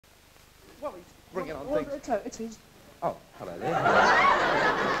Well, he's bringing on Well, things. it's his... Oh, hello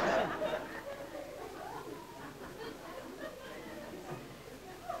there.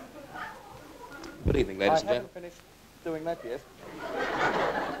 Good evening, ladies and I gentlemen. haven't finished doing that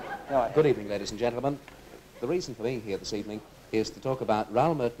yet. Good evening, ladies and gentlemen. The reason for being here this evening is to talk about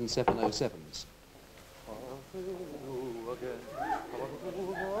Raoul Merton 707s.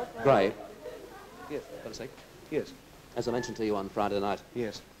 Gray. Yes. Got a sec? Yes. As I mentioned to you on Friday night,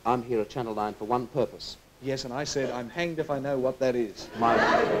 Yes. I'm here at Channel 9 for one purpose. Yes, and I said I'm hanged if I know what that is. My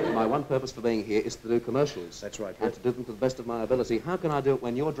one purpose for being here is to do commercials. That's right. And to do them to the best of my ability. How can I do it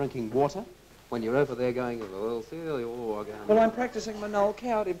when you're drinking water? When you're over there going, Well, I'm practicing my Noel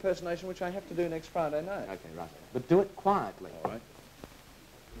Coward impersonation, which I have to do next Friday night. Okay, right. But do it quietly. All right.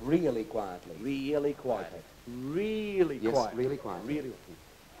 Really quietly. Really quiet. Okay. Really Yes, quiet. really quiet. Really.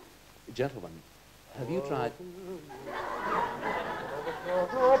 Gentlemen, have you tried...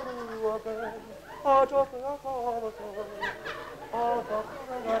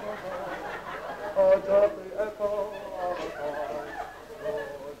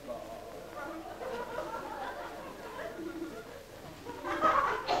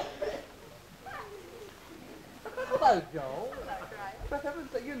 Hello, Joel. For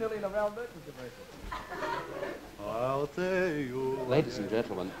heaven's sake, you're nearly in a Raoul Merton commercial. I'll tell you. Ladies and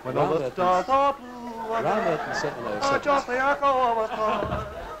gentlemen, When Raoul all the Merton's, stars are blue, Raoul Merton 707s. just the echo of a song.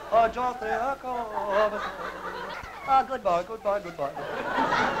 Just the echo of a song. Ah, goodbye, goodbye, goodbye.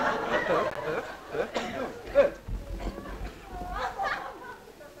 Bert.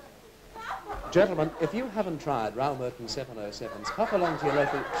 Gentlemen, if you haven't tried Raoul Merton 707s, hop along to your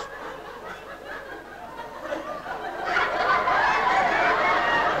local...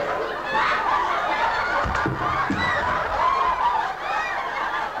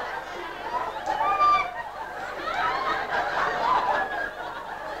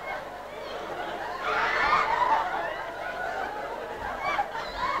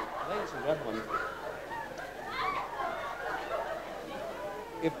 Ladies and gentlemen,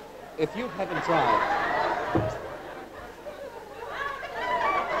 if you haven't tried...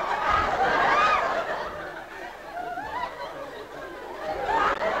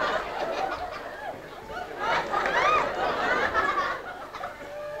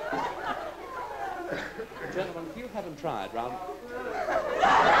 Gentlemen, if you haven't tried Raoul...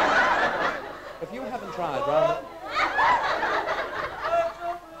 If you haven't tried Raoul...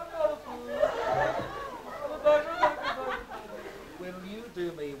 Will you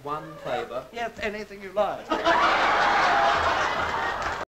do me one favour? Yes, anything you like.